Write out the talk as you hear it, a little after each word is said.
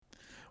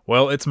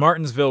Well, it's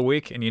Martinsville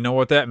week, and you know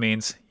what that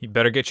means. You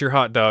better get your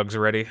hot dogs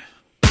ready.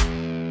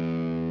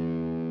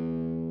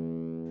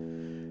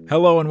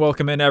 Hello and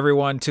welcome in,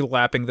 everyone, to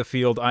Lapping the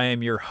Field. I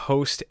am your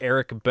host,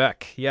 Eric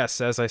Beck. Yes,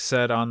 as I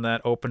said on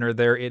that opener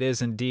there, it is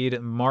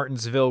indeed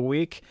Martinsville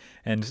week.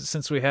 And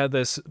since we had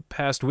this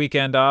past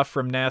weekend off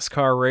from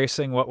NASCAR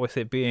racing, what with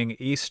it being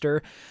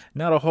Easter,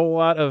 not a whole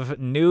lot of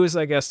news,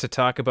 I guess, to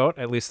talk about.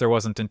 At least there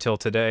wasn't until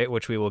today,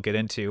 which we will get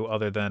into,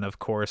 other than, of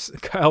course,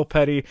 Kyle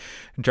Petty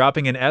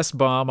dropping an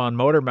S-bomb on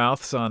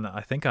Motormouths on,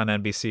 I think, on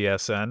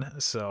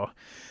NBCSN. So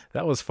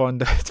that was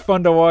fun. It's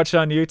fun to watch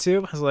on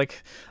YouTube. I was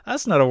like,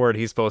 that's not a word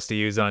he's supposed to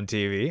use on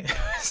TV.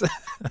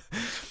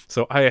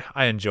 So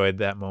I enjoyed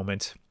that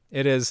moment.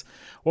 It is,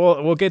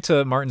 well, we'll get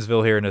to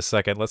Martinsville here in a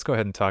second. Let's go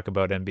ahead and talk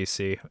about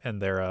NBC and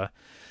their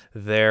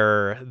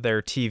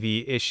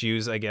TV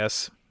issues, I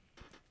guess.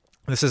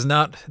 This is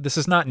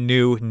not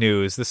new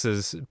news. This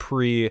is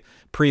pre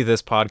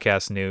this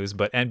podcast news,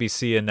 but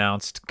NBC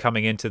announced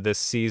coming into this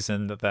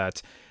season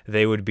that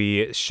they would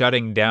be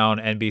shutting down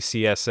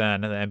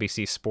NBCSN, the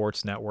NBC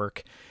Sports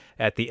Network,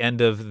 at the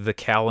end of the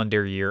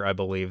calendar year, I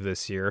believe,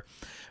 this year,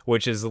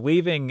 which is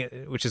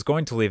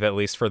going to leave, at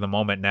least for the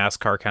moment,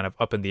 NASCAR kind of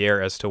up in the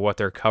air as to what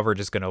their coverage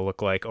is going to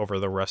look like over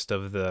the rest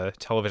of the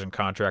television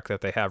contract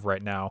that they have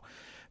right now.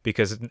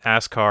 Because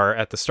NASCAR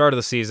at the start of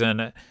the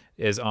season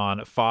is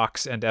on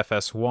Fox and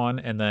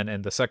FS1, and then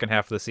in the second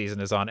half of the season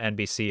is on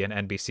NBC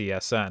and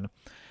NBCSN.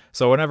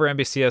 So whenever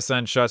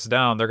NBCSN shuts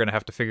down, they're going to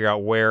have to figure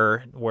out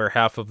where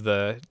half of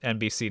the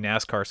NBC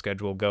NASCAR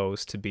schedule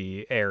goes to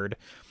be aired.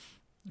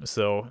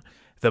 So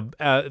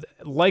the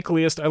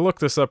likeliest, I looked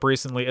this up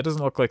recently, it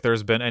doesn't look like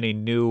there's been any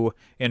new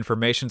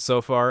information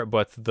so far,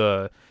 but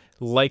the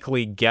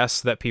likely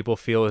guess that people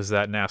feel is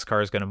that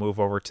NASCAR is going to move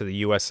over to the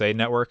USA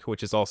Network,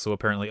 which is also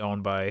apparently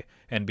owned by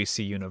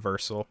NBC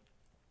Universal.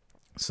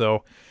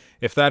 So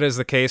if that is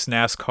the case,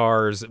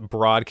 NASCAR's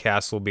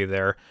broadcast will be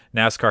there.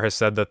 NASCAR has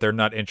said that they're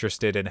not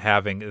interested in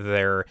having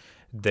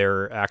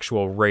their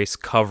actual race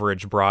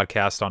coverage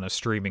broadcast on a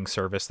streaming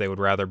service. They would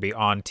rather be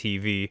on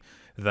TV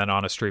than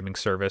on a streaming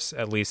service,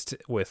 at least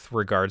with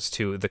regards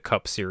to the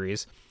Cup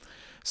Series.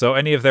 So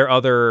any of their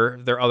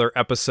other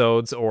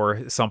episodes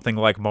or something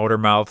like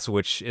Motormouths,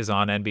 which is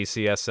on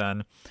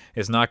NBCSN,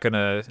 is not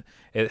gonna.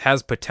 It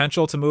has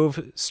potential to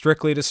move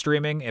strictly to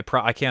streaming.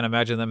 I can't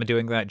imagine them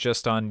doing that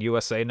just on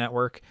USA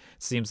Network.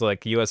 It seems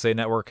like USA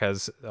Network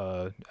has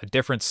a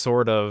different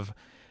sort of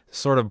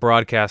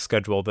broadcast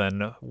schedule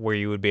than where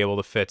you would be able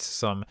to fit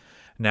some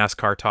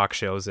NASCAR talk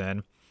shows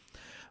in.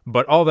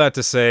 But all that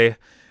to say,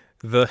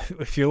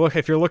 if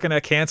you're looking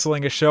at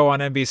canceling a show on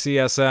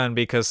NBCSN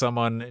because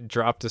someone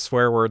dropped a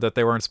swear word that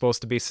they weren't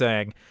supposed to be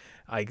saying,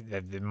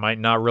 it might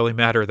not really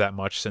matter that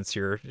much since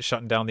you're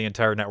shutting down the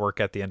entire network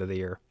at the end of the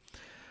year.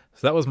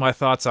 So that was my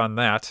thoughts on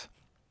that.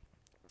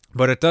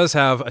 But it does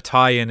have a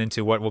tie-in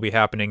into what will be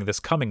happening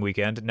this coming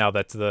weekend now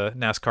that the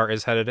NASCAR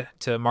is headed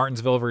to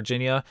Martinsville,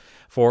 Virginia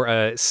for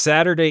a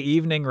Saturday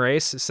night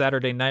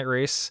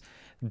race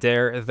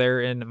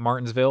there in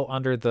Martinsville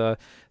under the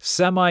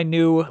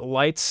semi-new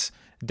lights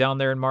down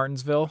there in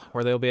Martinsville,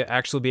 where they'll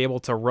actually be able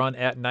to run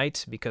at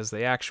night because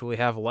they actually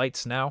have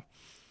lights now.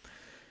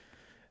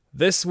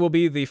 This will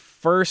be the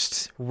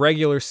first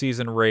regular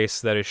season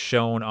race that is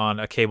shown on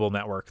a cable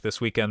network.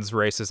 This weekend's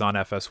race is on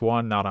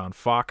FS1, not on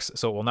Fox,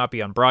 so it will not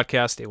be on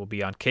broadcast. It will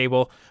be on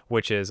cable,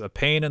 which is a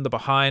pain in the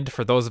behind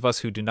for those of us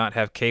who do not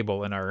have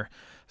cable and are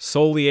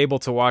solely able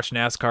to watch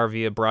NASCAR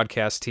via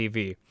broadcast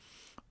TV.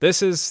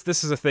 This is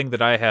a thing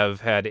that I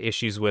have had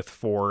issues with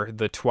for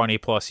the 20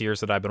 plus years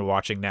that I've been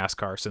watching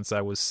NASCAR since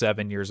I was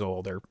 7 years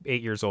old or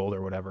 8 years old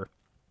or whatever.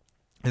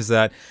 Is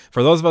that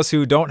for those of us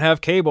who don't have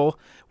cable,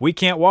 we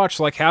can't watch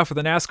like half of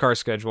the NASCAR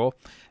schedule,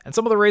 and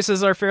some of the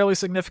races are fairly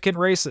significant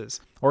races,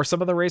 or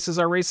some of the races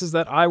are races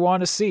that I want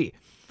to see.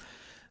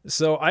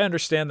 So I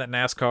understand that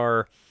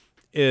NASCAR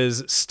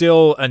is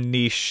still a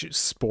niche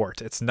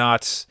sport. It's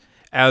not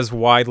as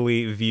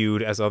widely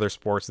viewed as other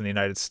sports in the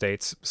United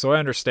States. So I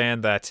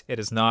understand that it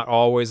is not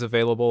always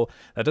available.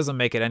 That doesn't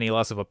make it any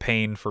less of a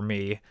pain for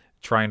me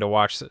trying to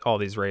watch all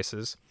these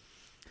races.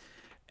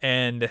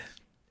 And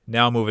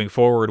now moving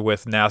forward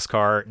with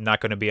NASCAR not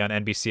going to be on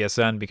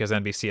NBCSN because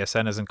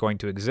NBCSN isn't going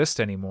to exist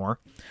anymore.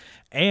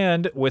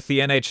 And with the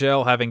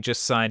NHL having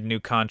just signed new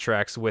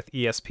contracts with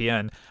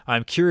ESPN,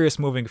 I'm curious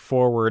moving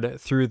forward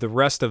through the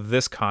rest of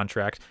this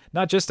contract,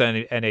 not just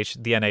the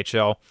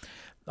NHL,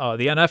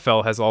 the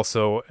NFL has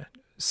also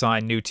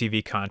signed new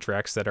TV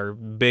contracts that are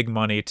big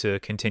money to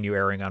continue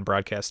airing on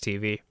broadcast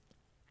TV.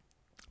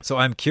 So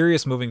I'm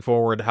curious moving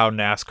forward how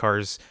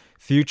NASCAR's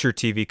future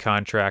TV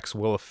contracts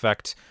will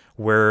affect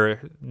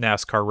where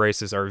NASCAR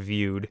races are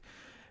viewed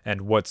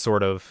and what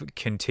sort of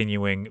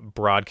continuing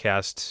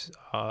broadcast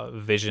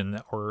vision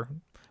or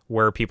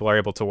where people are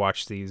able to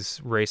watch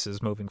these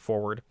races moving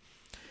forward.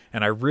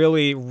 And I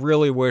really,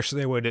 really wish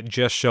they would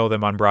just show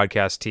them on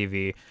broadcast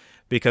TV,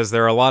 because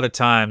there are a lot of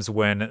times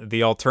when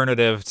the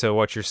alternative to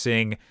what you're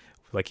seeing,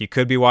 like you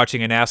could be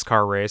watching a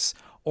NASCAR race,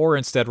 or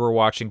instead we're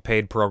watching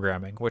paid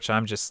programming, which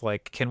I'm just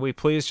like, can we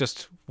please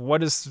just,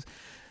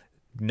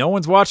 no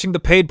one's watching the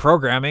paid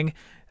programming.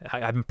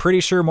 I'm pretty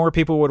sure more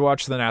people would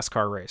watch the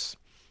NASCAR race.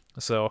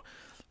 So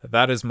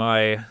that is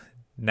my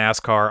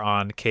NASCAR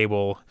on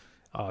cable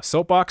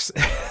soapbox.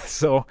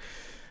 So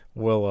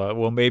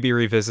we'll maybe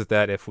revisit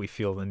that if we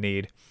feel the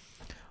need.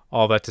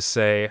 All that to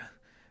say,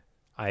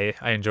 I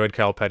enjoyed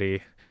Kyle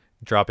Petty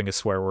dropping a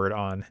swear word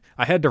on.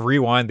 I had to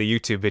rewind the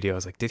YouTube video. I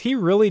was like, did he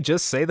really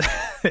just say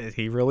that?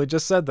 He really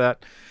just said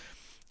that.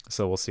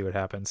 So we'll see what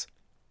happens.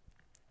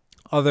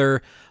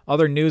 Other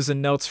news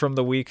and notes from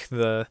the week,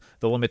 the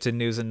limited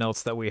news and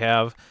notes that we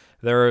have.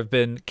 There have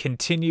been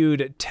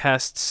continued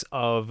tests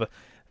of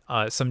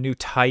some new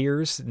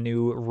tires,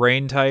 new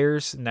rain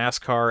tires.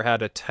 NASCAR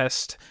had a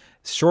test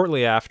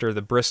shortly after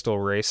the Bristol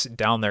race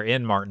down there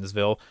in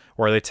Martinsville,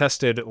 where they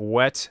tested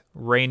wet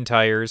rain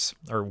tires,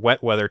 or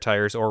wet weather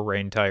tires, or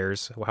rain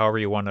tires, however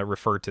you want to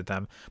refer to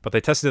them. But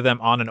they tested them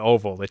on an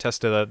oval. They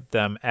tested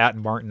them at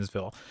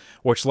Martinsville,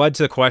 which led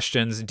to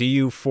questions. Do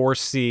you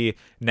foresee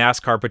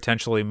NASCAR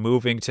potentially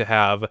moving to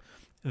have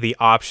the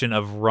option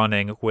of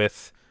running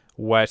with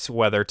wet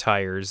weather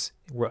tires,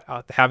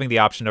 having the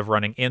option of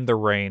running in the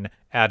rain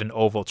at an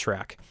oval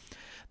track?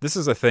 This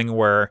is a thing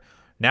where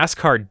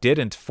NASCAR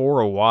didn't for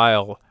a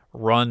while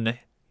run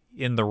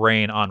in the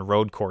rain on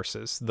road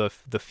courses, the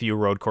few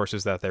road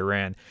courses that they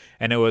ran,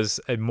 and it was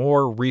a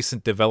more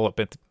recent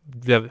development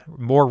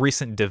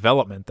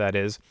that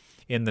is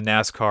in the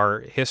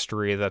NASCAR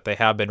history that they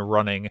have been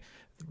running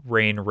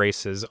rain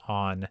races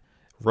on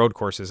road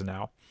courses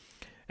now,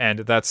 and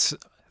that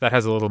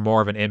has a little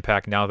more of an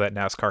impact now that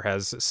NASCAR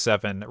has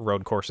 7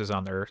 road courses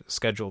on their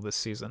schedule this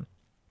season,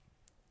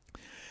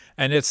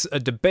 and it's a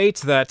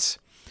debate that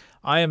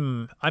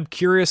I'm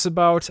curious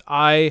about.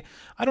 I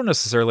don't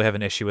necessarily have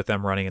an issue with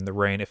them running in the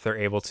rain if they're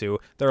able to.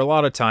 There are a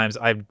lot of times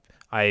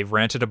I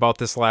ranted about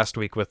this last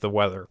week with the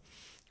weather,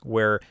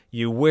 where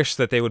you wish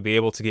that they would be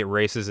able to get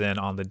races in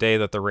on the day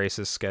that the race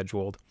is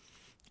scheduled.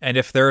 And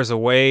if there is a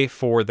way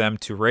for them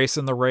to race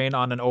in the rain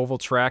on an oval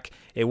track,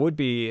 it would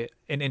be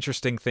an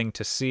interesting thing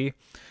to see.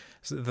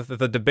 So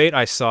the debate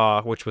I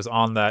saw, which was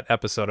on that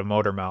episode of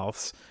Motor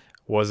Mouths,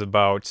 was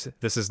about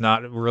this is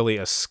not really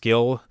a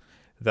skill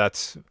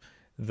that's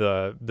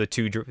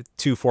the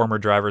two former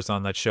drivers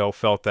on that show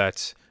felt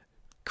that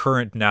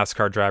current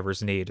NASCAR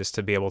drivers need, is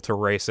to be able to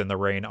race in the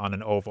rain on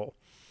an oval,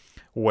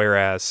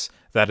 whereas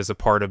that is a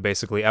part of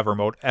basically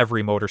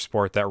every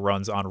motorsport that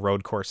runs on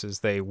road courses.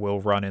 They will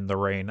run in the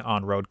rain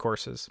on road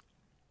courses.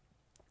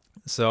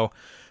 So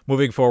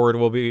moving forward,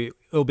 it'll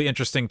be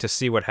interesting to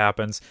see what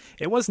happens.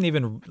 It wasn't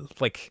even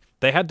like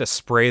they had to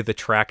spray the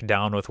track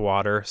down with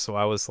water, so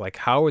I was like,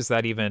 how is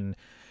that even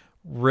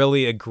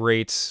really a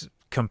great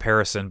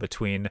comparison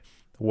between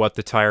what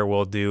the tire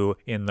will do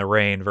in the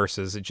rain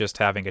versus just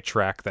having a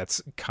track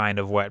that's kind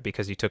of wet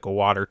because you took a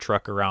water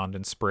truck around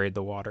and sprayed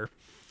the water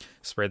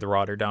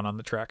down on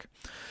the track.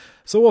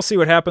 So we'll see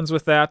what happens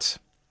with that.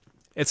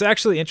 It's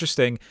actually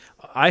interesting.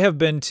 I have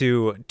been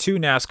to 2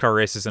 NASCAR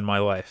races in my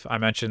life. I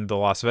mentioned the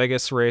Las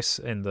Vegas race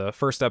in the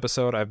first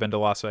episode. I've been to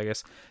Las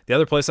Vegas. The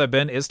other place I've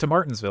been is to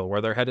Martinsville, where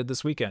they're headed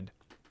this weekend.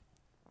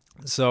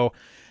 So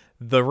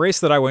the race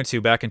that I went to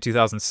back in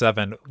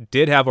 2007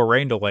 did have a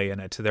rain delay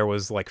in it. There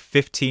was like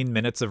 15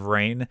 minutes of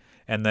rain,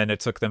 and then it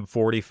took them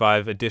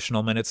 45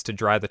 additional minutes to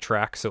dry the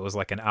track, so it was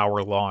like an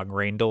hour-long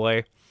rain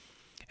delay.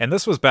 And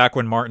this was back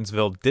when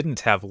Martinsville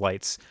didn't have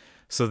lights,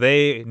 so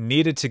they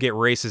needed to get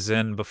races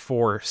in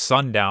before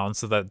sundown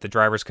so that the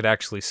drivers could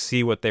actually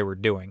see what they were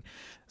doing.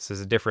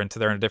 They're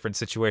in a different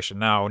situation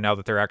now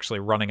that they're actually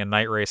running a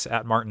night race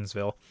at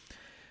Martinsville.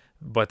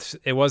 But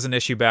it was an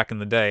issue back in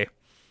the day.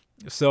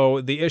 So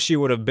the issue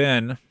would have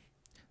been,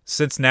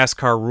 since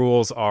NASCAR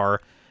rules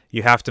are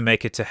you have to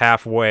make it to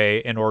halfway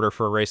in order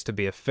for a race to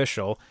be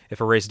official.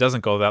 If a race doesn't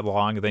go that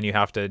long, then you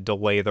have to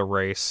delay the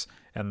race,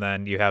 and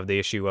then you have the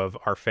issue of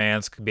our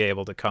fans could be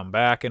able to come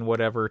back and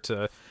whatever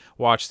to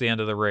watch the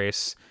end of the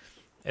race,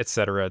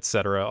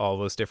 etc., all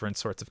those different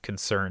sorts of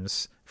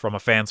concerns from a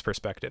fan's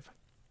perspective.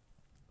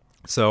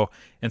 So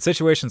in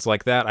situations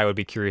like that, I would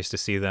be curious to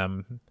see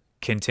them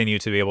continue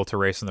to be able to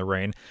race in the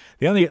rain.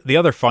 The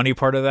other funny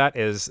part of that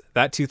is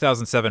that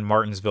 2007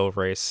 Martinsville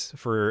race,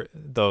 for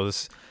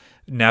those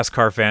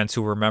NASCAR fans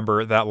who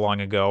remember that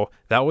long ago,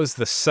 that was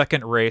the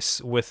second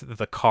race with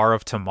the car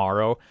of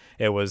tomorrow.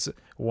 It was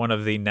one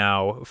of the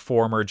now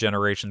former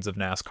generations of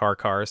NASCAR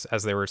cars,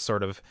 as they were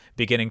sort of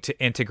beginning to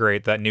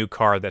integrate that new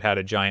car that had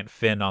a giant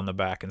fin on the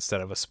back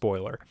instead of a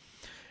spoiler.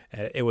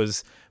 It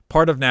was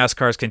part of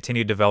NASCAR's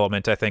continued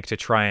development, I think, to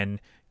try and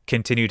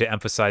continue to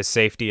emphasize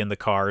safety in the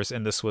cars,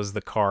 and this was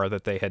the car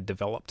that they had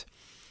developed.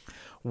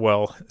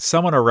 Well,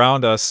 someone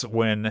around us,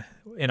 when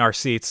in our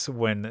seats,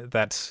 when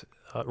that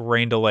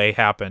rain delay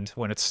happened,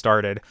 when it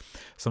started,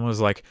 someone was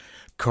like,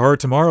 "Car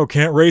tomorrow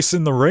can't race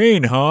in the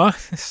rain, huh?"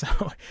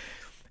 So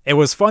it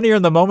was funnier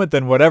in the moment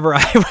than whatever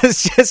I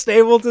was just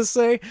able to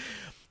say,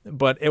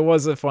 but it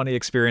was a funny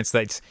experience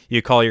that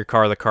you call your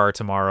car the car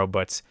tomorrow,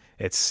 but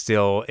it's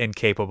still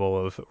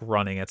incapable of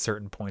running at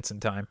certain points in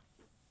time.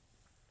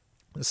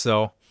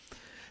 So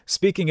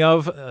speaking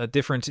of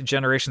different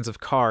generations of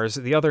cars,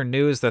 the other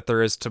news that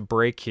there is to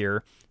break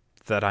here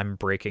that I'm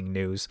breaking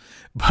news.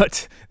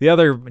 But the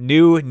other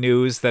new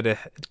news that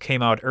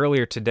came out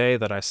earlier today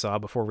that I saw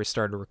before we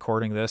started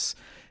recording this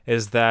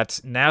is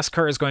that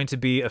NASCAR is going to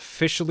be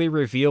officially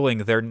revealing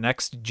their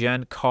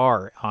next-gen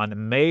car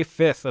on May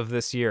 5th of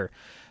this year.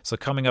 So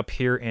coming up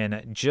here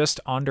in just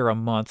under a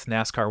month,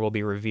 NASCAR will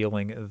be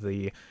revealing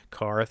the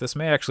car. This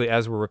may actually,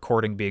 as we're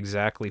recording, be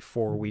exactly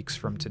 4 weeks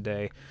from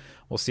today.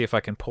 We'll see if I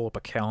can pull up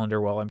a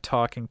calendar while I'm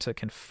talking to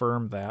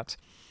confirm that.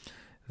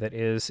 That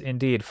is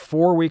indeed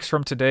 4 weeks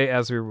from today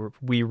as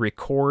we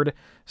record,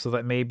 so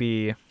that may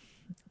be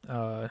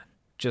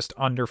just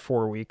under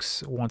 4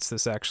 weeks once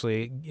this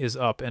actually is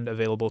up and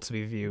available to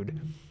be viewed.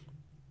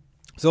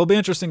 So it'll be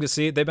interesting to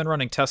see. They've been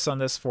running tests on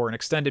this for an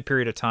extended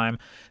period of time.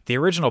 The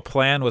original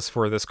plan was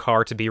for this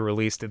car to be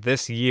released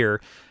this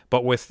year,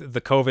 but with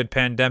the COVID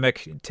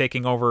pandemic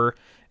taking over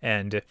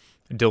and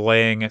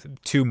delaying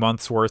 2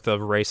 months worth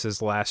of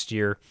races last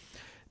year,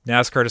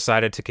 NASCAR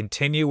decided to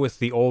continue with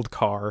the old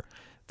car,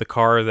 the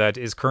car that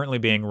is currently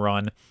being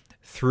run,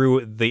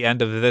 through the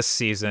end of this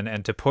season,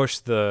 and to push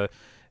the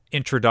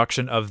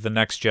introduction of the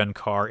next-gen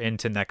car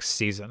into next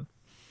season.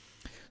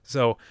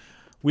 So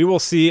we will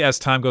see as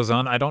time goes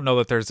on. I don't know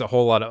that there's a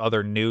whole lot of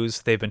other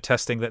news. They've been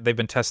testing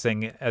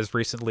as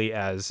recently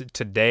as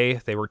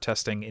today. They were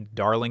testing in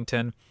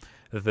Darlington.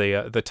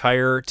 The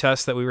tire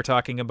test that we were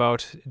talking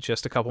about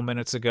just a couple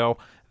minutes ago,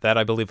 that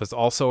I believe was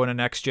also in a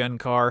next-gen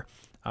car.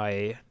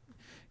 I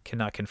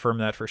cannot confirm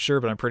that for sure,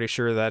 but I'm pretty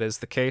sure that is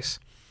the case.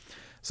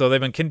 So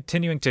they've been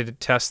continuing to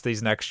test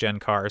these next-gen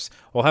cars.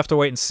 We'll have to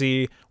wait and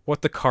see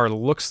what the car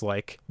looks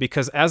like,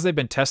 because as they've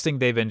been testing,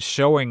 they've been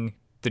showing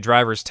the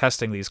drivers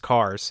testing these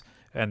cars,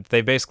 and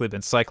they've basically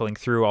been cycling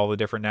through all the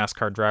different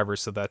NASCAR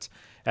drivers so that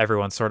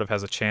everyone sort of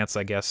has a chance,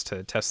 I guess,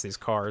 to test these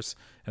cars,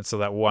 and so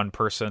that one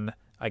person,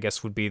 I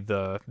guess, would be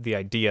the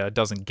idea,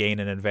 doesn't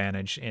gain an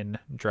advantage in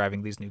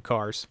driving these new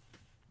cars.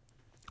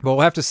 But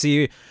we'll have to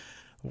see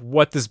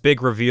what this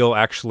big reveal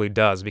actually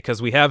does,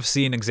 because we have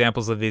seen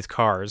examples of these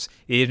cars,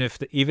 even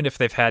if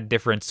they've had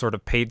different sort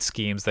of paint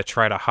schemes that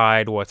try to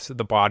hide what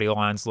the body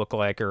lines look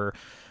like or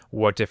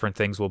what different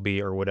things will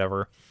be or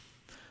whatever.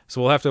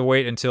 So we'll have to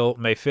wait until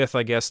May 5th,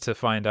 I guess, to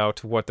find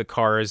out what the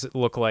cars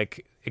look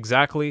like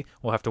exactly.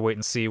 We'll have to wait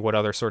and see what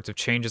other sorts of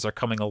changes are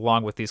coming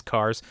along with these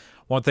cars.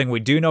 One thing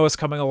we do know is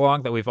coming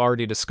along that we've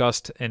already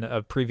discussed in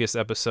a previous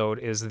episode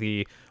is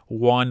the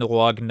one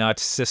lug nut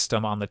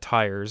system on the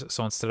tires.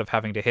 So instead of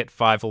having to hit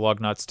 5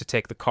 lug nuts to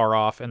take the car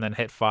off and then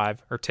hit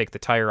 5, or take the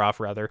tire off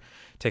rather,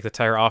 take the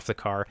tire off the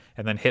car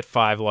and then hit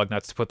 5 lug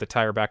nuts to put the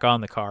tire back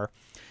on the car,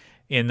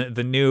 in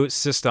the new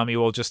system, you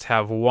will just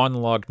have one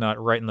lug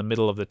nut right in the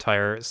middle of the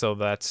tire, so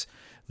that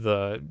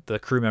the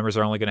crew members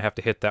are only going to have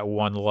to hit that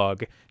one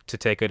lug to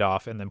take it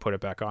off and then put it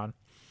back on.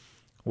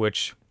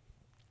 Which,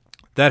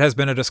 that has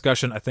been a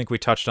discussion. I think we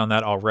touched on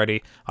that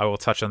already. I will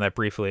touch on that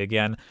briefly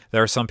again.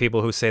 There are some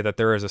people who say that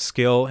there is a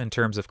skill in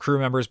terms of crew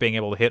members being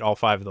able to hit all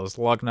 5 of those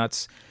lug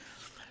nuts.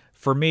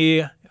 For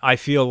me, I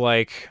feel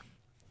like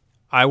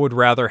I would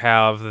rather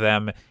have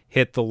them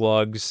hit the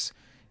lugs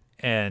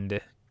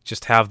and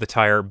just have the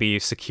tire be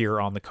secure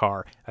on the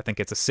car. I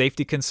think it's a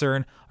safety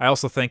concern. I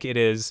also think it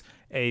is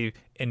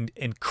an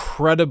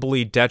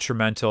incredibly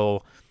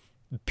detrimental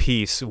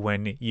piece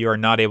when you are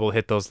not able to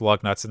hit those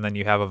lug nuts and then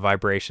you have a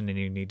vibration and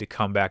you need to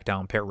come back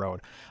down pit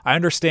road. I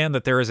understand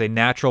that there is a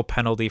natural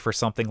penalty for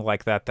something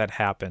like that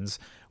happens,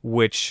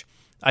 which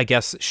I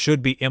guess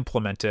should be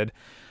implemented.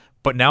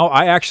 But now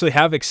I actually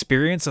have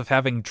experience of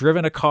having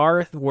driven a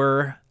car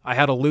where I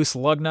had a loose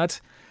lug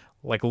nut.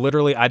 Like,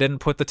 literally, I didn't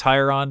put the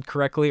tire on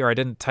correctly, or I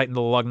didn't tighten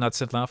the lug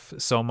nuts enough,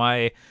 so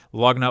my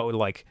lug nut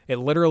would, it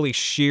literally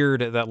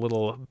sheared that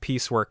little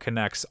piece where it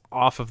connects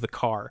off of the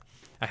car.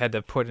 I had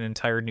to put an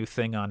entire new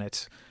thing on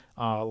it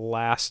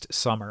last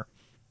summer.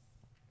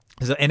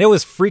 And it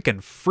was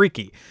freaking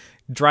freaky,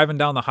 driving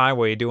down the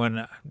highway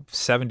doing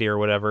 70 or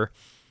whatever.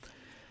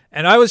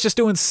 And I was just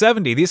doing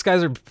 70. These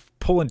guys are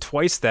pulling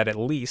twice that at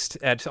least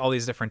at all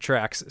these different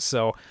tracks.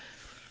 So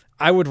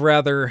I would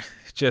rather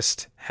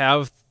just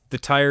have the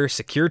tire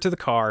secured to the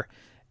car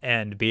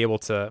and be able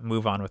to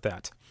move on with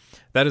that.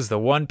 That is the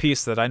one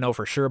piece that I know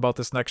for sure about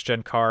this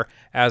next-gen car.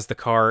 As the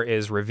car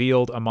is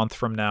revealed a month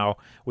from now,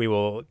 we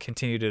will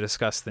continue to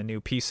discuss the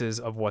new pieces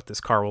of what this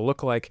car will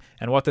look like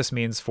and what this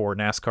means for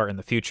NASCAR in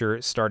the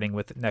future, starting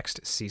with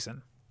next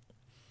season.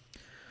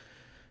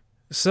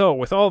 So,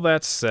 with all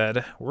that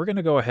said, we're going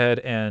to go ahead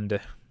and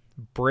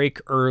break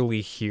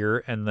early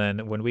here, and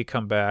then when we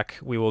come back,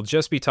 we will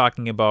just be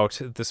talking about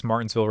this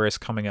Martinsville race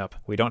coming up.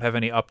 We don't have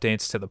any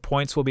updates to the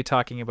points we'll be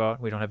talking about.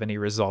 We don't have any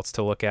results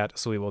to look at,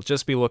 so we will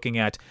just be looking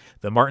at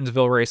the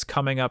Martinsville race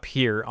coming up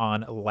here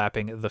on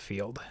Lapping the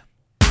Field.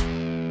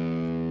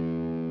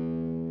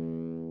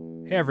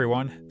 Hey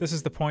everyone, this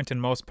is the point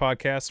in most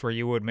podcasts where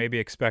you would maybe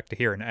expect to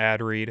hear an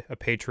ad read, a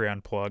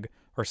Patreon plug,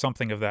 or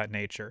something of that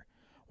nature.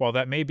 While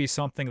that may be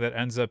something that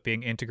ends up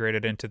being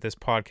integrated into this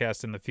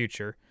podcast in the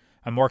future,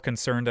 I'm more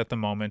concerned at the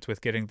moment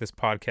with getting this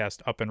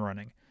podcast up and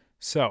running.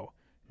 So,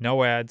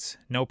 no ads,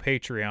 no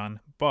Patreon,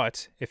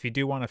 but if you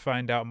do want to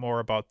find out more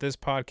about this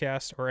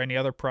podcast or any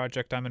other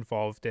project I'm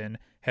involved in,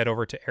 head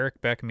over to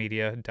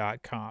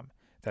ericbeckmedia.com.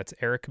 That's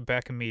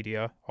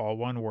ericbeckmedia, all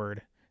one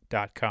word,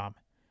 .com.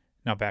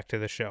 Now back to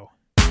the show.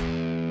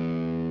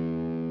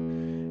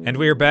 And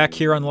we are back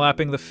here on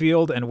Lapping the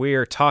Field, and we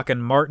are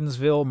talking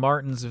Martinsville.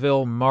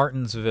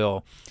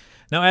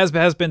 Now, as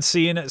has been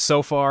seen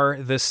so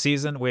far this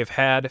season, we've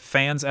had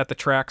fans at the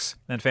tracks,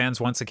 and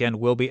fans once again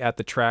will be at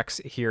the tracks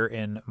here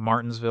in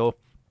Martinsville.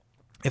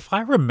 If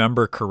I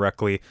remember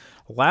correctly,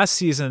 last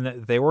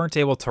season they weren't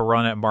able to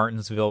run at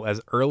Martinsville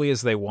as early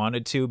as they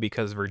wanted to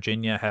because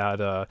Virginia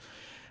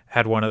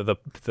had one of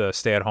the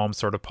stay-at-home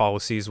sort of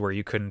policies where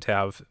you couldn't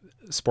have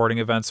sporting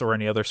events or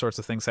any other sorts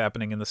of things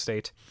happening in the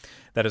state.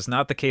 That is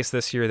not the case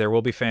this year. There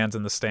will be fans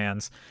in the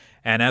stands.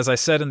 And as I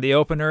said in the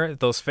opener,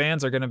 those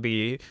fans are going to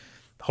be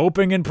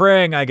hoping and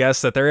praying, I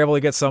guess, that they're able to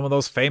get some of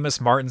those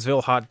famous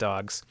Martinsville hot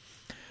dogs.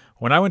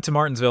 When I went to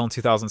Martinsville in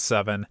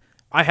 2007,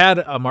 I had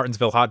a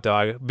Martinsville hot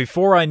dog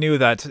before I knew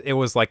that it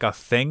was like a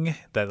thing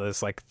that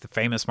was like the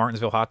famous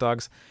Martinsville hot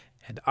dogs.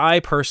 And I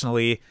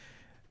personally,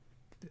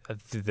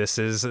 this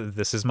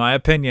is my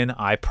opinion,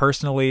 I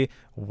personally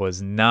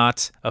was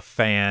not a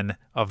fan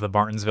of the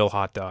Martinsville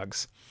hot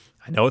dogs.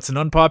 I know it's an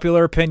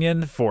unpopular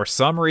opinion for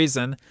some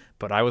reason,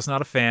 but I was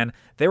not a fan.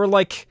 They were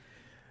like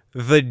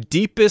the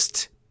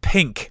deepest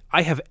pink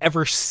I have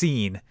ever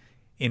seen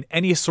in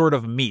any sort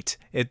of meat.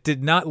 It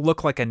did not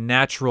look like a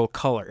natural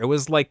color. It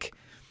was like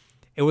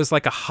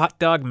a hot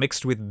dog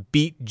mixed with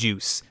beet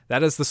juice.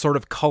 That is the sort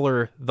of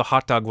color the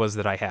hot dog was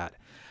that I had.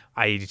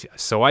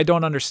 So I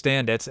don't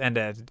understand it,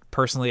 and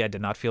personally I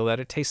did not feel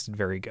that it tasted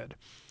very good.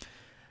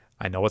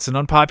 I know it's an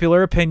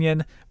unpopular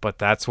opinion, but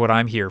that's what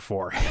I'm here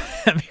for.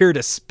 I'm here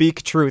to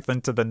speak truth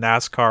into the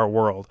NASCAR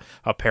world,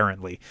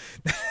 apparently.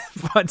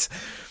 But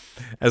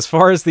as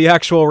far as the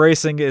actual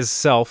racing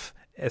itself,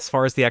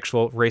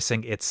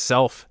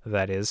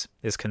 that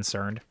is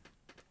concerned,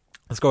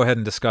 let's go ahead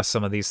and discuss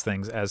some of these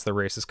things as the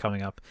race is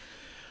coming up.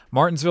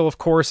 Martinsville, of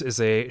course, is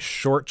a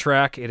short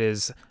track. It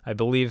is, I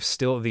believe,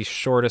 still the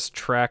shortest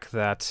track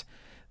that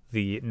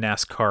the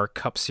NASCAR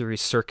Cup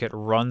Series circuit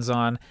runs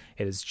on.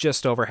 It is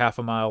just over half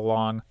a mile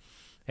long,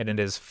 and it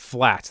is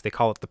flat. They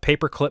call it the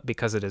paperclip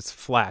because it is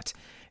flat.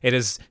 It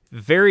is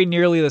very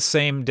nearly the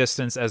same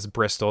distance as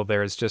Bristol.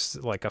 There is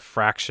just like a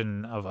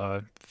fraction of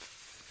a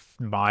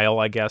mile,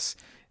 I guess,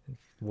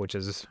 which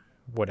is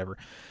whatever.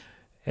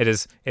 It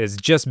is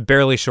just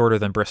barely shorter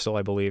than Bristol,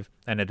 I believe,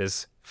 and it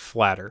is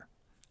flatter.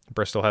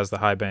 Bristol has the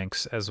high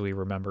banks, as we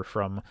remember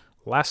from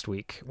last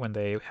week when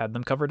they had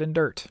them covered in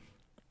dirt.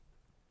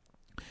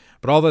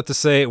 But all that to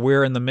say,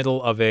 we're in the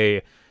middle of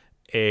a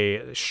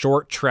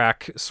short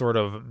track sort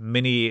of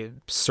mini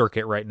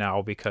circuit right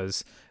now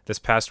because this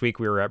past week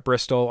we were at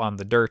Bristol on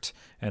the dirt,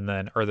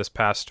 or this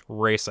past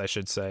race, I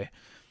should say,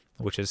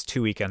 which is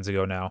 2 weekends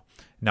ago now.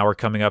 Now we're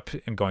coming up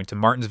and going to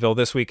Martinsville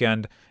this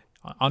weekend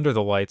under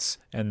the lights,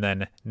 and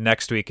then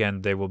next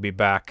weekend they will be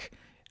back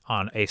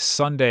on a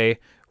Sunday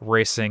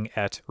racing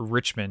at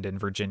Richmond in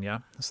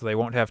Virginia. So they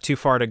won't have too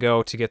far to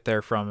go to get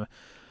there from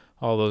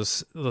all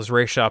those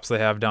race shops they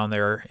have down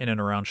there in and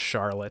around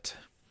Charlotte.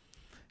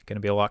 Going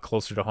to be a lot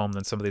closer to home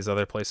than some of these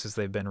other places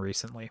they've been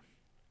recently.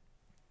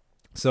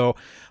 So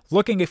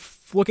looking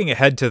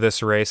ahead to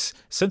this race,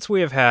 since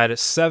we have had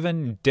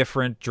 7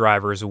 different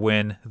drivers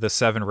win the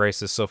 7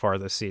 races so far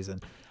this season,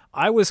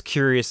 I was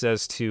curious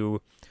as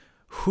to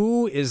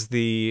is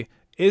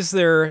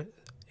there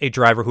a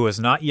driver who has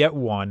not yet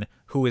won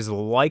who is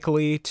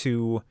likely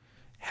to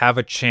have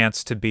a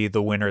chance to be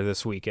the winner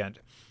this weekend?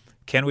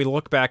 Can we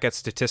look back at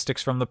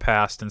statistics from the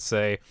past and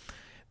say,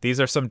 these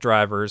are some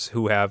drivers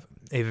who have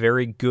a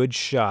very good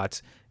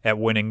shot at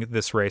winning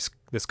this race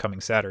this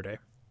coming Saturday?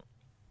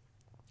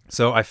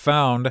 So I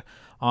found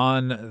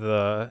on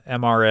the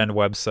MRN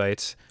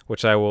website,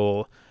 which I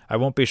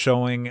won't be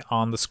showing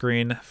on the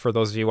screen for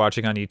those of you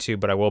watching on YouTube,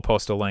 but I will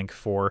post a link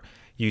for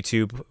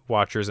YouTube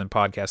watchers and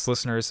podcast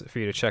listeners for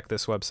you to check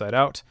this website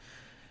out.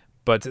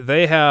 But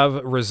they have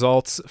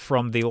results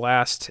from the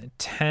last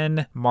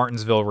 10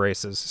 Martinsville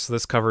races. So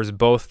this covers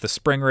both the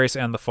spring race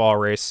and the fall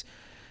race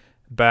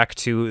back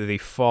to the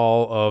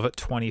fall of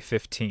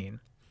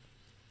 2015.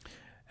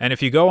 And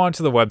if you go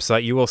onto the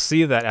website, you will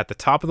see that at the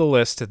top of the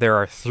list, there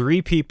are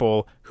 3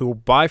 people who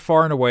by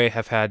far and away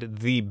have had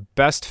the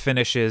best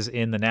finishes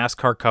in the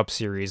NASCAR Cup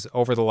Series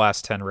over the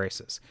last 10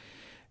 races.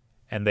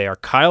 And they are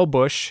Kyle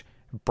Busch,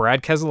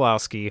 Brad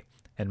Keselowski,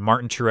 and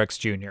Martin Truex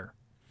Jr.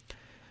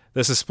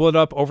 This is split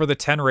up over the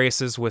 10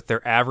 races with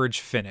their average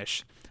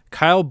finish.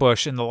 Kyle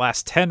Busch in the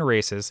last 10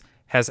 races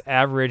has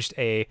averaged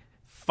a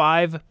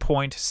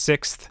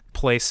 5.6th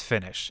place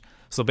finish.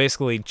 So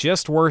basically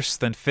just worse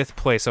than 5th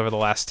place over the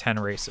last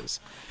 10 races.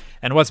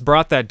 And what's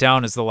brought that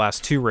down is the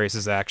last 2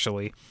 races,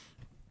 actually.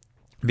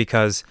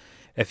 Because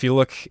if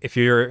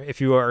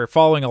you are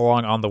following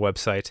along on the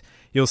website,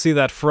 you'll see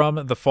that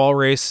from the fall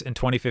race in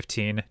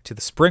 2015 to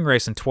the spring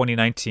race in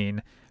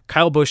 2019,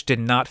 Kyle Busch did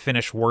not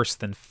finish worse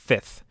than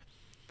 5th.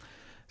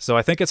 So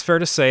I think it's fair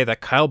to say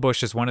that Kyle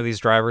Busch is one of these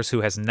drivers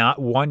who has not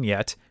won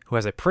yet, who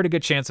has a pretty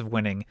good chance of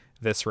winning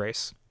this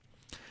race.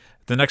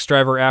 The next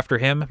driver after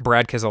him,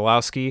 Brad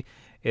Keselowski,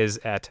 is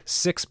at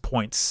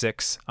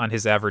 6.6 on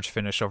his average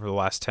finish over the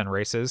last 10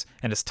 races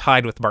and is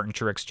tied with Martin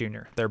Truex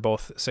Jr. They're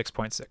both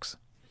 6.6.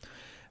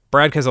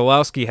 Brad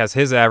Keselowski has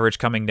his average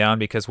coming down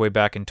because way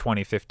back in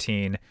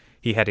 2015,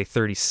 he had a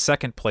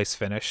 32nd place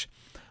finish.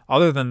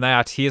 Other than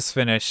that, he has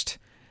finished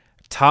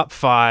top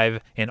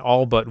 5 in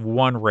all but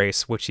one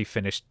race, which he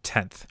finished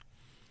 10th.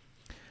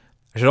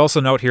 I should also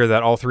note here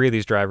that all three of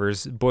these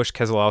drivers, Busch,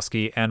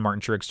 Keselowski, and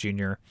Martin Truex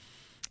Jr.,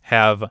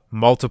 have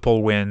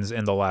multiple wins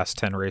in the last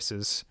 10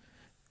 races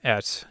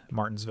at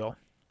Martinsville.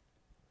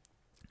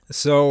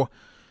 So,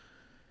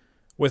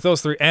 with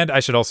those three, and I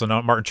should also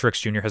note, Martin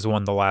Truex Jr. has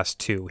won the last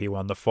two. He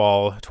won the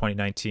fall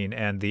 2019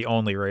 and the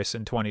only race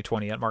in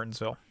 2020 at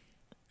Martinsville.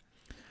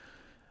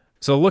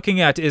 So looking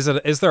at, is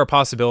there a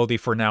possibility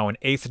for now an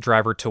 8th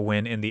driver to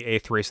win in the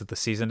 8th race of the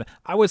season?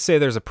 I would say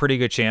there's a pretty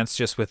good chance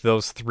just with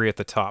those three at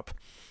the top.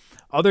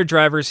 Other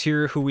drivers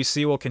here who we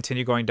see will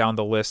continue going down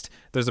the list.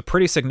 There's a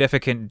pretty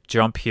significant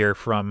jump here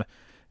from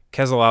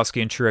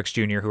Keselowski and Truex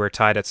Jr., who are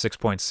tied at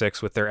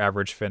 6.6 with their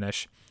average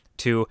finish,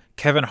 to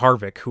Kevin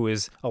Harvick, who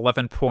is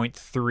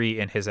 11.3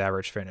 in his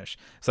average finish.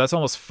 So that's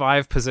almost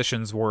 5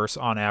 positions worse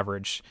on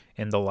average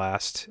in the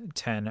last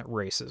 10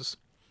 races.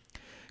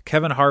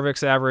 Kevin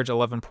Harvick's average,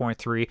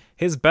 11.3.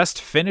 His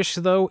best finish,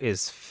 though,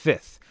 is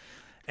 5th.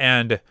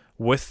 And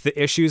with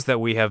the issues that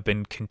we have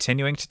been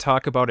continuing to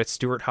talk about at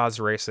Stewart-Haas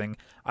Racing,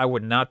 I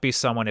would not be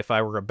someone, if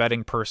I were a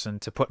betting person,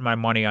 to put my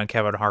money on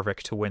Kevin Harvick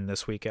to win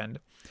this weekend.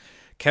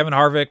 Kevin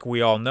Harvick,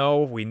 we all know,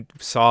 we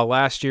saw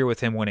last year with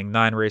him winning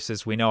 9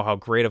 races. We know how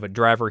great of a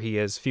driver he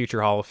is,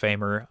 future Hall of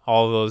Famer,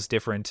 all of those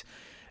different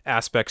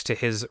aspects to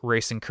his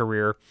racing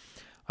career.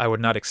 I would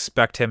not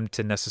expect him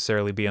to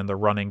necessarily be in the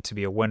running to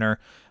be a winner,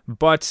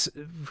 but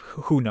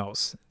who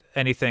knows?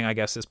 Anything, I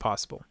guess, is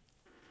possible.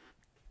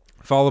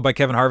 Followed by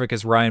Kevin Harvick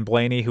is Ryan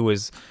Blaney, who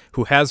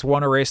has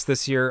won a race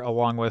this year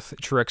along with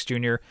Truex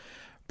Jr.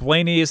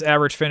 Blaney's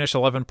average finish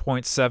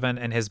 11.7,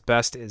 and his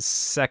best is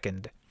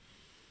 2nd.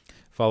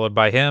 Followed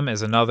by him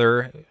is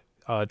another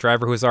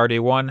driver who has already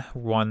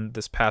won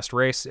this past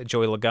race,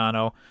 Joey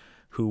Logano,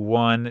 who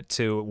won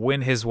to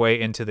win his way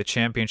into the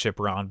championship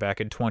round back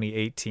in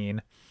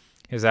 2018.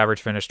 His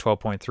average finish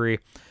 12.3.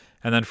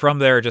 And then from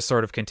there, it just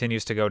sort of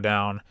continues to go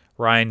down.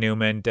 Ryan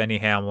Newman, Denny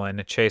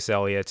Hamlin, Chase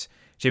Elliott,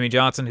 Jimmy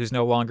Johnson, who's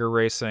no longer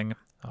racing,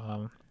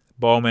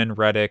 Bowman,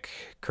 Reddick,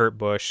 Kurt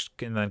Busch,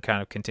 and then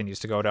kind of continues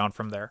to go down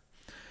from there.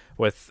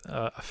 With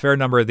a fair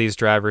number of these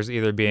drivers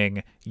either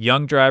being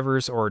young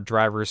drivers or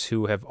drivers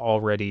who have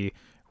already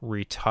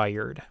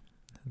retired.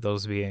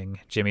 Those being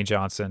Jimmy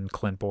Johnson,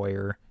 Clint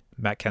Bowyer,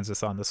 Matt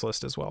Kenseth on this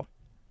list as well.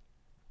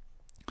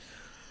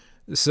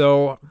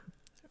 So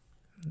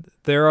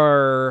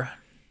there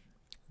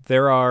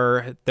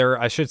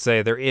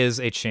is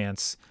a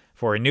chance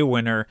for a new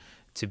winner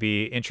to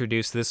be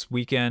introduced this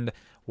weekend.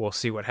 We'll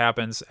see what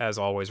happens. As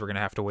always, we're going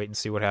to have to wait and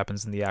see what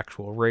happens in the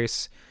actual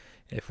race.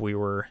 If we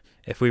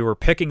were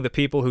picking the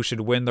people who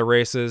should win the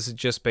races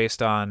just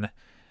based on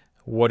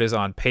what is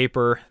on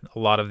paper, a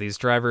lot of these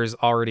drivers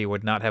already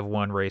would not have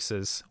won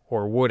races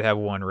or would have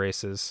won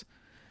races.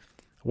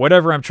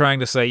 Whatever I'm trying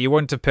to say, you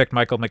wouldn't have picked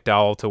Michael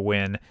McDowell to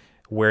win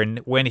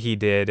when he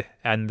did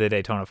and the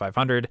Daytona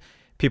 500.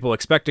 People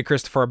expected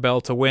Christopher Bell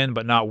to win,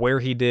 but not where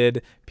he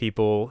did.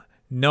 People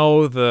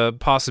know the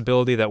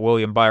possibility that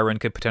William Byron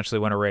could potentially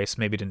win a race.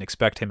 Maybe didn't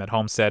expect him at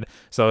Homestead.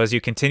 So as you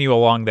continue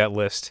along that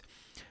list,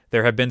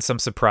 there have been some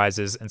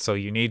surprises, and so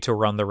you need to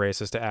run the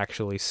races to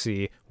actually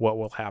see what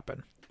will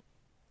happen.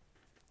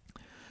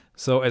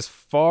 So as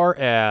far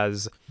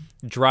as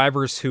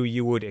drivers who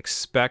you would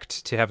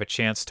expect to have a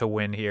chance to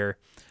win here,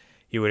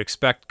 you would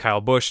expect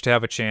Kyle Busch to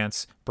have a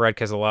chance, Brad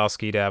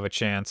Keselowski to have a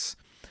chance,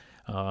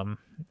 and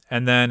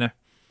then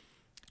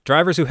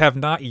drivers who have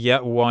not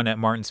yet won at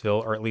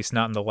Martinsville, or at least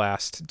not in the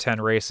last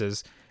 10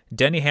 races,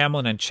 Denny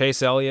Hamlin and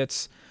Chase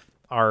Elliott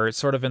are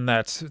sort of in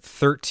that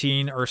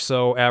 13 or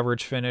so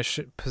average finish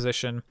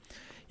position.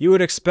 You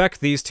would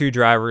expect these two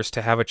drivers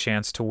to have a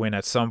chance to win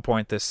at some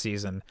point this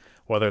season.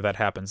 Whether that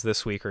happens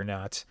this week or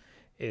not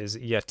is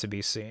yet to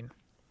be seen.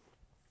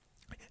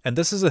 And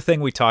this is a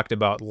thing we talked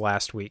about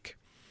last week.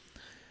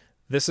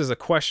 This is a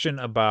question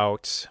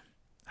about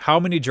how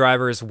many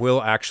drivers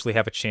will actually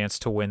have a chance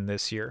to win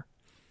this year.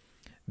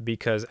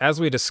 Because as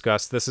we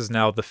discussed, this is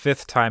now the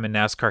 5th time in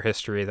NASCAR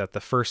history that the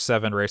first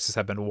 7 races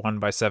have been won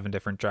by 7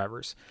 different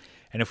drivers.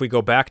 And if we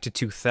go back to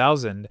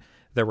 2000,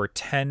 there were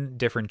 10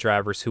 different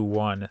drivers who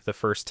won the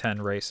first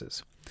 10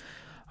 races.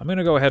 I'm going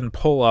to go ahead and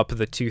pull up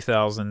the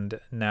 2000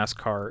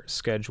 NASCAR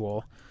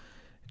schedule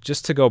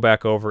just to go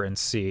back over and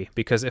see.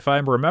 Because if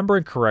I'm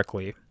remembering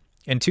correctly,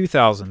 in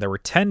 2000, there were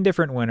 10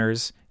 different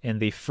winners in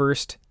the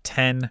first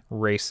 10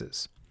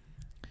 races.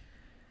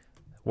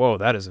 Whoa,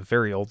 that is a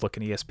very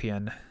old-looking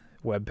ESPN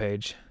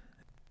webpage.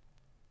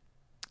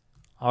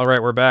 All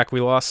right, we're back.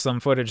 We lost some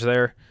footage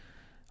there.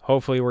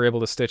 Hopefully we're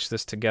able to stitch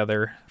this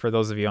together. For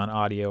those of you on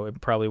audio,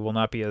 it probably will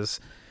not be as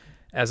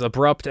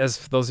abrupt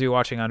as those of you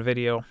watching on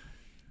video.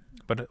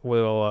 But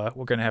we're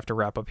going to have to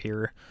wrap up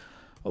here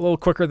a little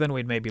quicker than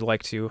we'd maybe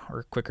like to,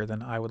 or quicker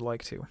than I would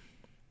like to.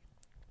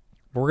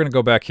 we're going to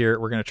go back here.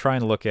 We're going to try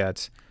and look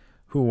at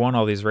who won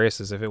all these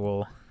races,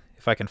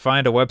 if I can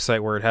find a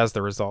website where it has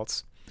the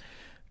results.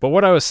 But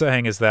what I was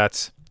saying is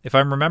that, if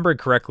I'm remembering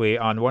correctly,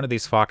 on one of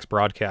these Fox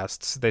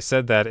broadcasts, they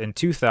said that in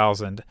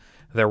 2000,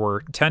 there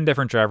were 10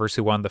 different drivers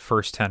who won the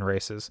first 10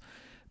 races.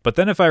 But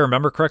then if I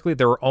remember correctly,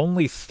 there were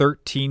only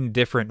 13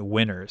 different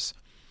winners.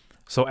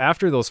 So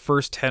after those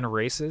first 10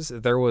 races,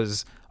 there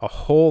was a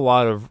whole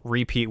lot of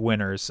repeat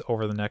winners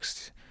over the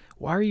next...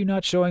 Why are you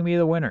not showing me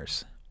the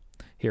winners?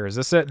 Here, is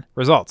this it?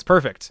 Results.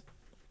 Perfect.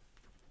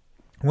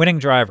 Winning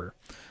driver.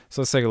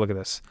 So let's take a look at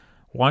this.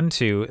 1,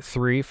 2,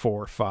 3,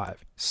 4,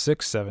 5,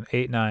 6, 7,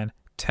 8, 9,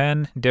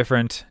 10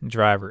 different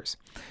drivers.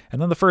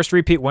 And then the first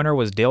repeat winner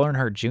was Dale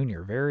Earnhardt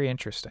Jr. Very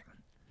interesting.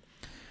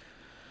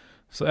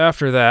 So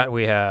after that,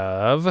 we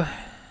have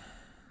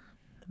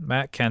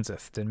Matt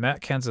Kenseth. Did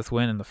Matt Kenseth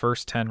win in the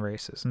first 10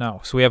 races? No.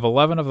 So we have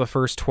 11 of the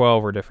first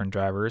 12 were different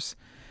drivers.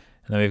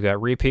 And then we've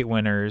got repeat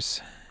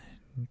winners.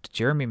 Did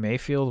Jeremy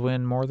Mayfield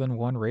win more than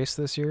one race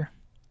this year?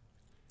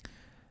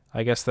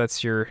 I guess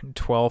that's your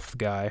 12th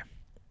guy.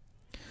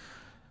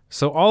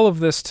 So all of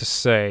this to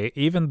say,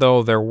 even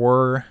though there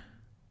were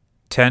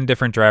 10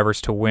 different drivers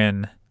to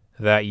win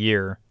that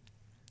year,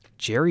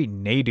 Jerry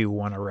Nadeau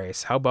won a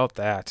race. How about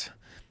that?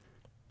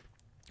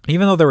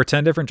 Even though there were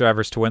 10 different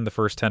drivers to win the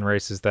first 10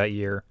 races that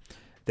year,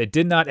 they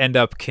did not end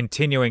up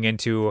continuing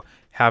into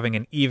having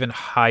an even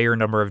higher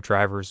number of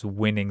drivers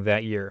winning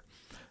that year.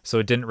 So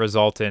it didn't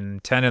result in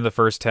 10 in the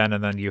first 10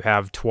 and then you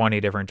have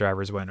 20 different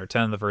drivers win, or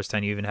 10 in the first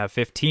 10, you even have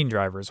 15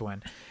 drivers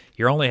win.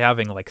 You're only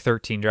having like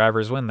 13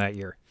 drivers win that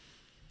year.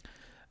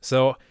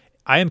 So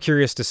I am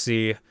curious to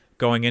see,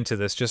 going into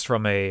this, just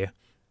from a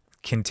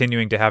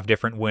continuing to have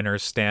different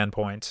winners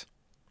standpoint,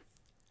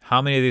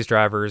 how many of these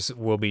drivers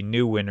will be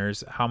new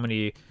winners? How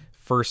many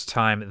first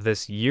time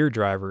this year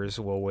drivers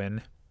will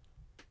win?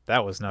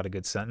 That was not a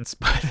good sentence,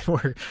 but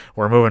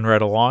we're moving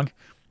right along.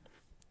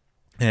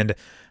 And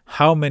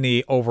how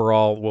many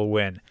overall will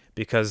win?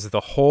 Because the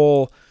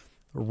whole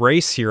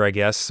race here, I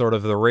guess, sort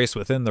of the race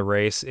within the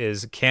race,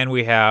 is can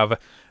we have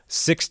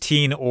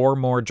 16 or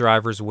more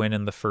drivers win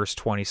in the first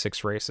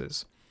 26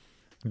 races?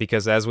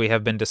 Because as we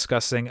have been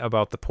discussing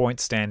about the point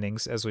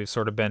standings, as we've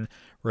sort of been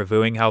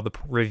reviewing how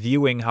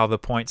the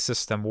point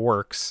system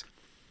works,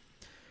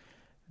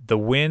 the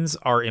wins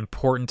are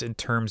important in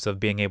terms of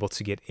being able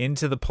to get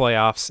into the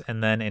playoffs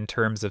and then in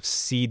terms of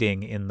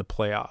seeding in the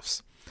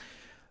playoffs.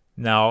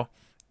 Now,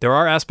 there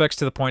are aspects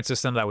to the point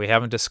system that we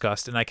haven't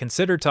discussed, and I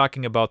considered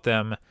talking about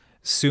them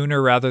sooner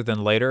rather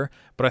than later,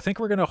 but I think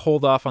we're going to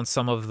hold off on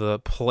some of the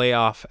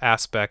playoff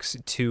aspects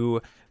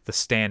to the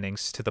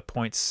standings, to the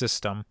point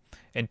system,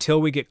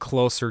 until we get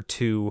closer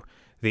to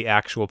the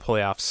actual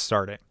playoffs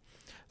starting.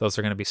 Those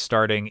are going to be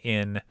starting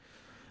end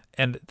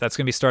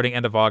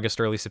of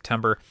August, early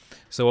September.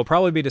 So we'll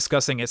probably be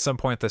discussing at some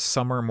point this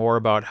summer more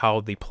about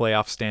how the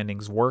playoff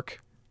standings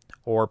work,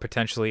 or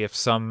potentially if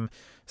some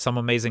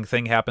amazing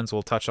thing happens,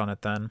 we'll touch on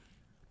it then.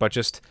 But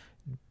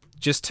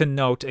just to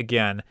note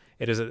again,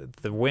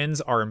 the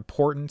wins are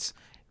important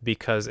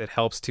because it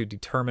helps to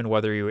determine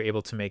whether you're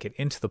able to make it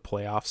into the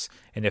playoffs.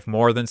 And if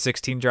more than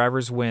 16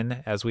 drivers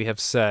win, as we have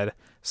said,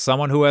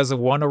 someone who has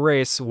won a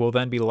race will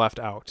then be left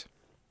out.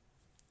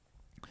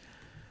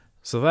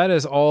 So that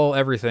is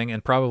everything,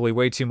 and probably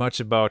way too much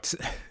about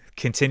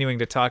continuing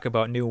to talk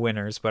about new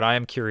winners, but I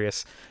am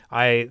curious.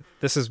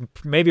 This is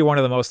maybe one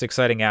of the most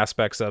exciting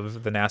aspects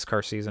of the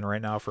NASCAR season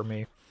right now for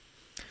me.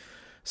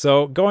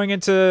 So going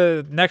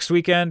into next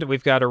weekend,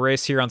 we've got a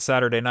race here on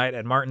Saturday night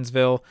at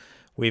Martinsville.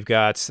 We've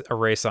got a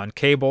race on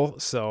cable,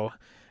 so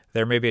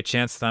there may be a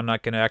chance that I'm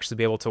not going to actually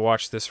be able to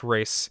watch this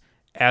race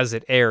as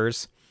it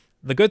airs.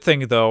 The good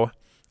thing, though,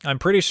 I'm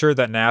pretty sure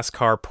that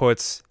NASCAR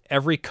puts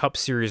every Cup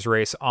Series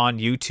race on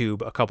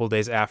YouTube a couple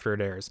days after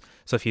it airs.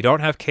 So if you don't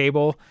have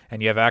cable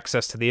and you have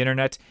access to the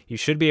internet, you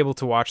should be able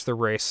to watch the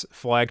race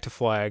flag to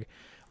flag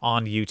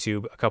on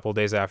YouTube a couple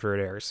days after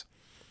it airs.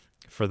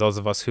 For those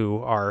of us who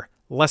are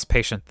less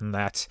patient than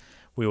that,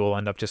 we will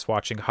end up just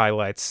watching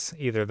highlights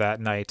either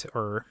that night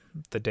or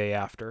the day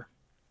after.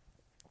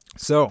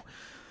 So,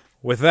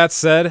 with that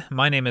said,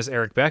 my name is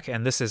Eric Beck,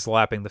 and this is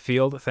Lapping the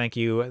Field. Thank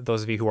you,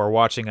 those of you who are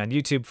watching on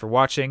YouTube, for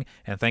watching,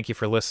 and thank you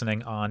for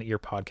listening on your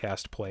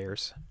podcast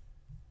players.